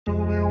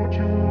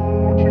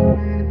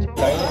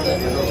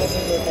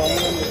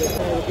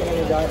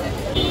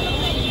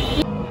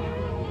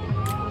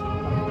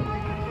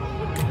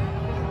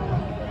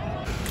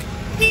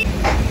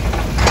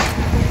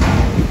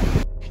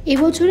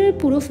এবছরের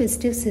পুরো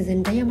ফেস্টিভ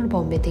সিজনটাই আমার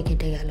বম্বেতে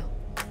কেটে গেল।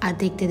 আর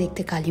দেখতে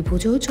দেখতে কালী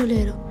পুজোও চলে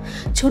এলো।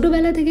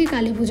 ছোটোবেলা থেকে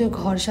কালী পুজো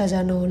ঘর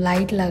সাজানো,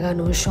 লাইট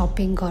লাগানো,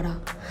 শপিং করা,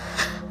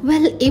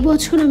 ওয়েল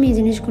এবছর আমি এই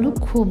জিনিসগুলো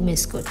খুব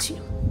মিস করছি।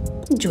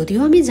 যদিও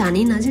আমি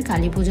জানি না যে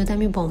কালী পুজোতে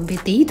আমি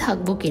বম্বেতেই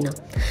থাকবো কিনা,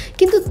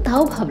 কিন্তু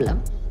তাও ভাবলাম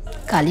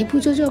কালী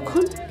পুজো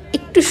যখন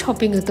একটু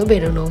শপিংয়ে তো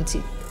বেরোনো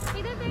উচিত।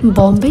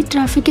 বম্বে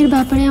ট্রাফিকের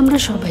ব্যাপারে আমরা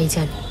সবাই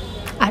জানি,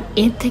 আর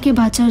এর থেকে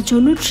বাঁচার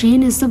জন্য train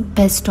is the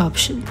best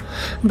option.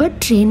 But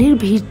ট্রেনের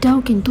ভিড়টাও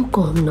কিন্তু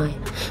কম নয়,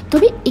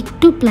 তবে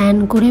একটু প্ল্যান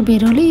করে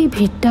বেরোলে এই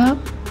ভিড়টা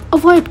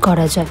অ্যাভয়েড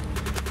করা যায়।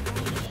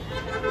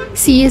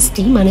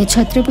 সিএসটি মানে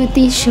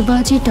ছত্রপতি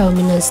শিবাজি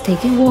টার্মিনাস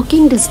থেকে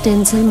ওয়াকিং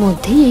ডিস্টেন্সের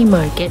মধ্যেই এই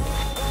market.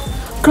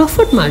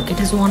 Crawford market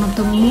is one of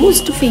the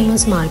most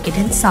famous market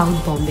in South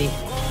Bombay.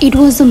 It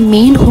was the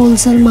main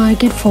wholesale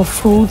market for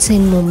fruits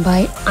in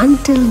Mumbai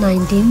until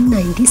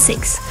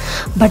 1996.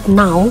 But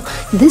now,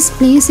 this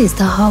place is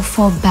the hub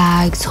for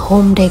bags,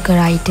 home decor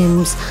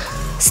items,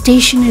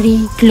 stationery,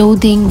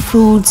 clothing,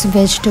 fruits,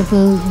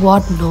 vegetables,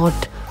 whatnot.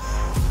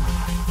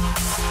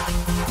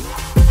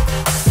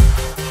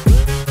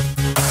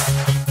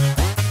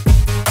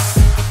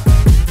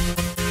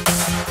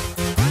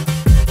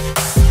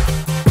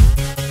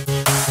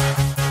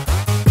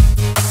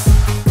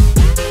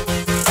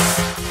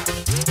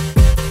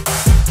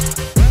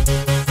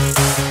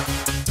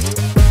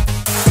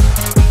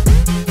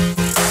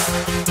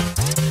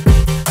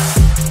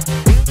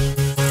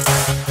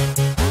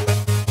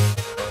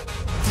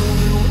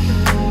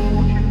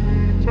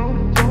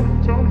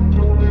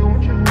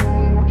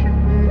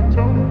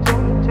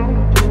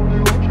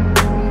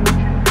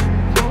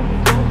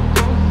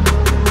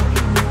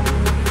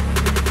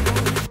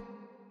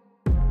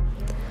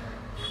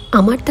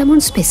 আমার তেমন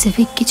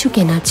specific কিছু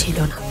কেনার ছিল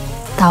না,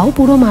 তাও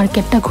পুরো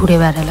মার্কেটটা ঘুরে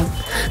বেড়ালাম।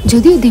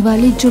 যদিও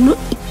দিওয়ালির জন্য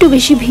একটু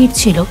বেশি ভিড়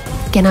ছিল,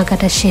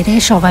 কেনাকাটা সেরে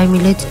সবাই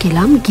মিলে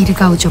গেলাম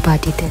গিরগাঁও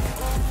চৌপাটিতে।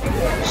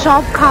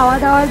 সব খাওয়া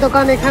দাওয়ার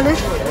দোকান এখানে,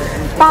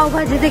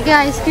 পাওভাজি থেকে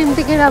আইসক্রিম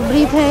থেকে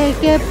রাবড়ি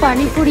থেকে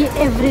panipuri,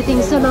 everything.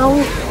 So now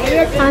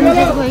I am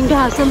just going to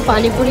have some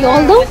panipuri.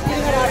 Although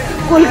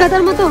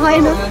কলকাতার মতো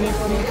হয় না,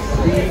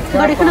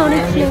 বাট এখানে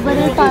অনেক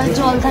ফ্লেভারের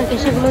জল থাকে,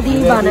 সেগুলো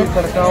দিয়েই বানায়।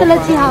 So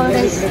let's see how it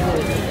is.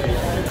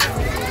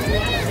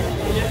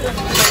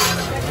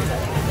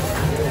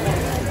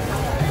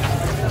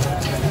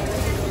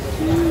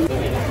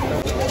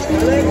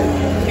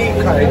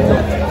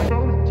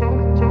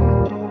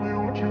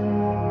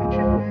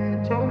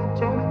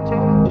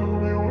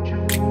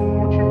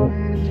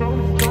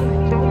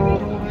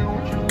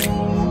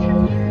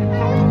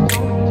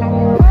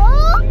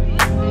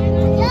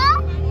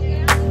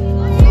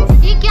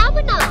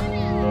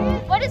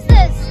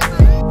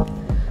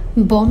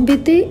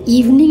 বম্বেতে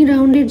evening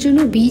রাউন্ডের জন্য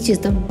beach is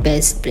the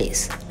best place.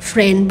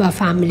 Friend বা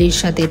ফ্যামিলির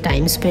সাথে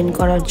টাইম স্পেন্ড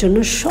করার জন্য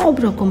সব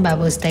রকম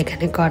ব্যবস্থা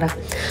এখানে করা।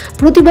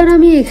 প্রতিবার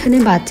আমি এখানে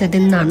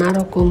বাচ্চাদের নানা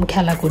রকম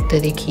খেলা করতে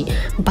দেখি,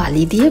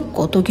 বালি দিয়ে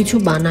কত কিছু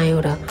বানায়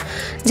ওরা।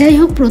 যাই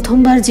হোক,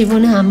 প্রথমবার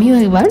জীবনে আমিও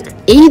এবার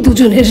এই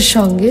দুজনের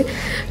সঙ্গে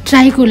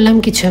ট্রাই করলাম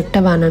কিছু একটা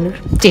বানানোর।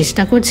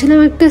 চেষ্টা করছিলাম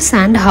একটা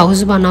স্যান্ড হাউস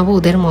বানাবো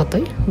ওদের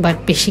মতোই, বাট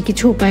বেশি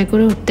কিছু উপায়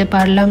করে উঠতে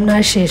পারলাম না।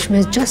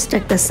 শেষমেশ জাস্ট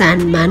একটা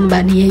স্যান্ড ম্যান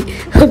বানিয়েই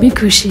আমি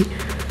খুশি।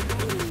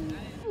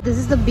 This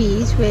is the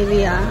beach where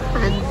we are,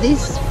 and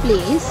this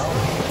place,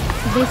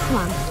 this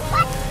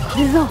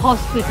is a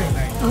hospital.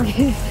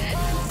 Okay,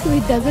 so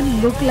it doesn't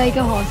look like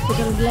a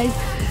hospital, like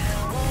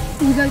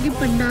पूजा की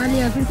पंडाल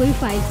या फिर कोई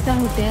 5-star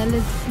hotel.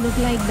 It's look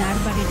like that,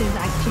 but it is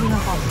actually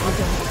a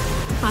hospital.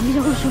 আমি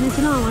যখন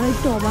শুনেছিলাম আমার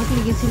একটু অবাক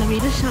লেগেছিলাম।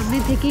 এটার সামনে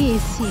থেকে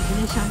এসেছি,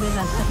 এখানে সামনের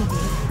রাস্তাটা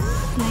দিয়ে,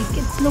 like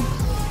it's look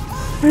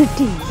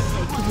pretty,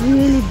 like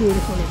really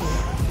beautiful.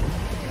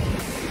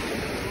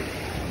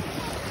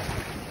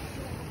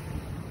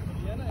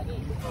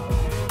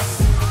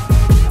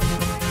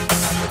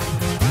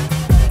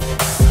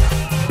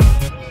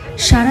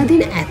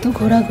 সারাদিন এত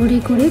ঘোরাঘুরি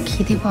করে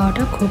খিদে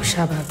পাওয়াটা খুব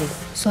স্বাভাবিক।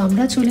 সো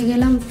আমরা চলে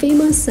গেলাম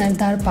ফেমাস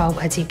সরদার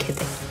পাওভাজি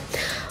খেতে।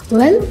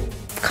 ওয়েল,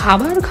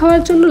 খাবার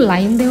খাওয়ার জন্য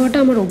লাইন দেওয়াটা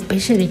আমার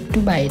অভ্যেসের একটু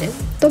বাইরে,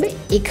 তবে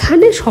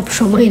এখানে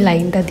সবসময়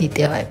লাইনটা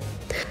দিতে হয়।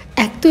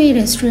 এক তো এই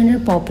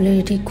রেস্টুরেন্টের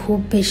পপুলারিটি খুব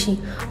বেশি,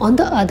 on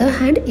the other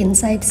hand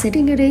inside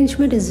sitting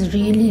arrangement is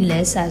really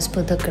less as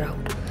per the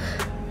crowd.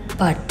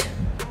 But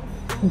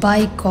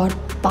by god,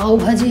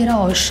 pav bhaji এরা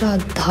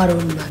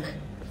অসাধারণ বানায়।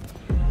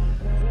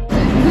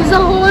 There's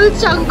a whole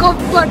chunk of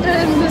butter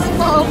in this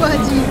pav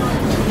bhaji,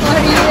 और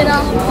ये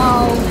रहा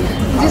पाव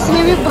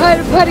जिसमें भी भर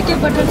भर के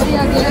बटर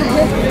दिया गया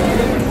है।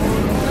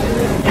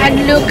 And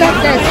look at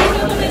this,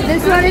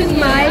 this one is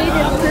mine.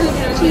 It's the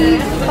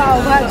cheese pav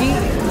bhaji.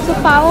 So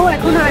pav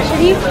এখন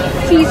আসেনি,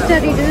 cheese-টা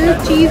দিতে,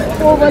 cheese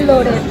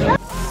overloaded.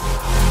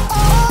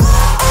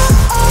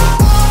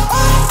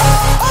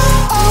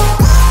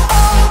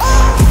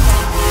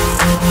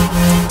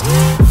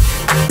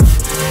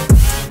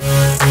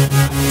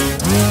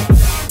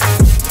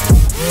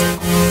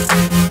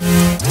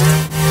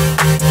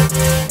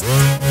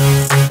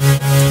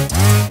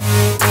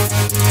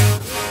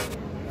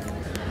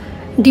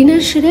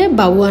 ডিনার সেরে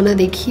বাবুয়ানা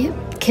দেখিয়ে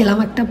খেলাম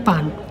একটা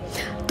পান।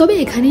 তবে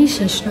এখানেই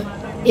শেষ না,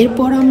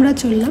 এরপর আমরা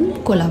চললাম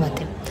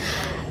কোলাবাতে।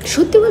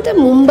 সত্যি বলতে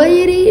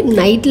মুম্বাইয়ের এই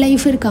নাইট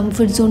লাইফের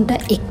কমফর্ট জোনটা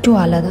একটু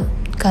আলাদা,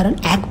 কারণ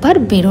একবার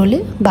বেরোলে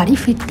বাড়ি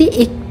ফিরতে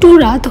একটু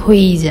রাত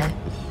হয়েই যায়।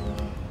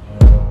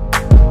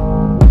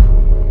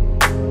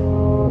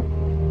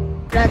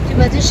 রাত্রি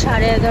বাজে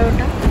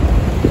 11:30,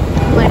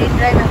 মারিন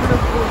ড্রাইভ এখনো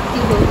ভর্তি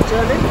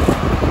লোকজনে।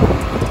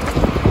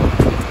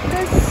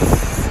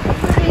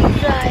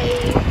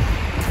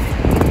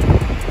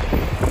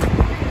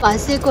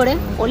 বাসে করে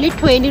অনলি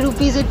 20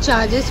 রুপিজের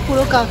চার্জেস,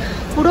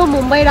 পুরো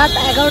মুম্বাই রাত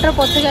 11টার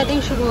পর থেকে আই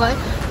থিঙ্ক শুরু হয়,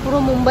 পুরো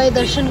মুম্বাই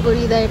দর্শন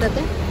করিয়ে দেয়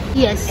এটাতে।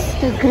 Yes,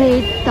 the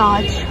great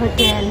Taj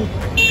hotel.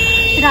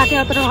 রাতে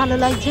অতটা ভালো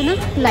লাগছে না,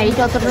 লাইট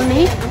অতটা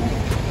নেই,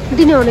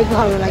 দিনে অনেক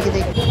ভালো লাগে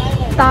দেখতে।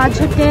 তাজ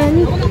hotel,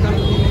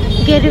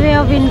 gateway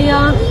of India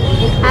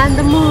and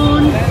the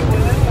moon.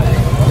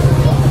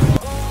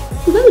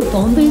 Well,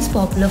 Bombay is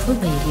popular for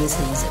various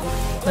reasons,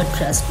 but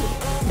trust me,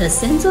 the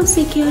sense of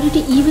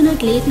security even at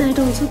late night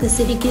also the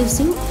city gives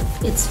you,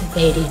 it's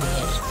very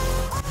rare.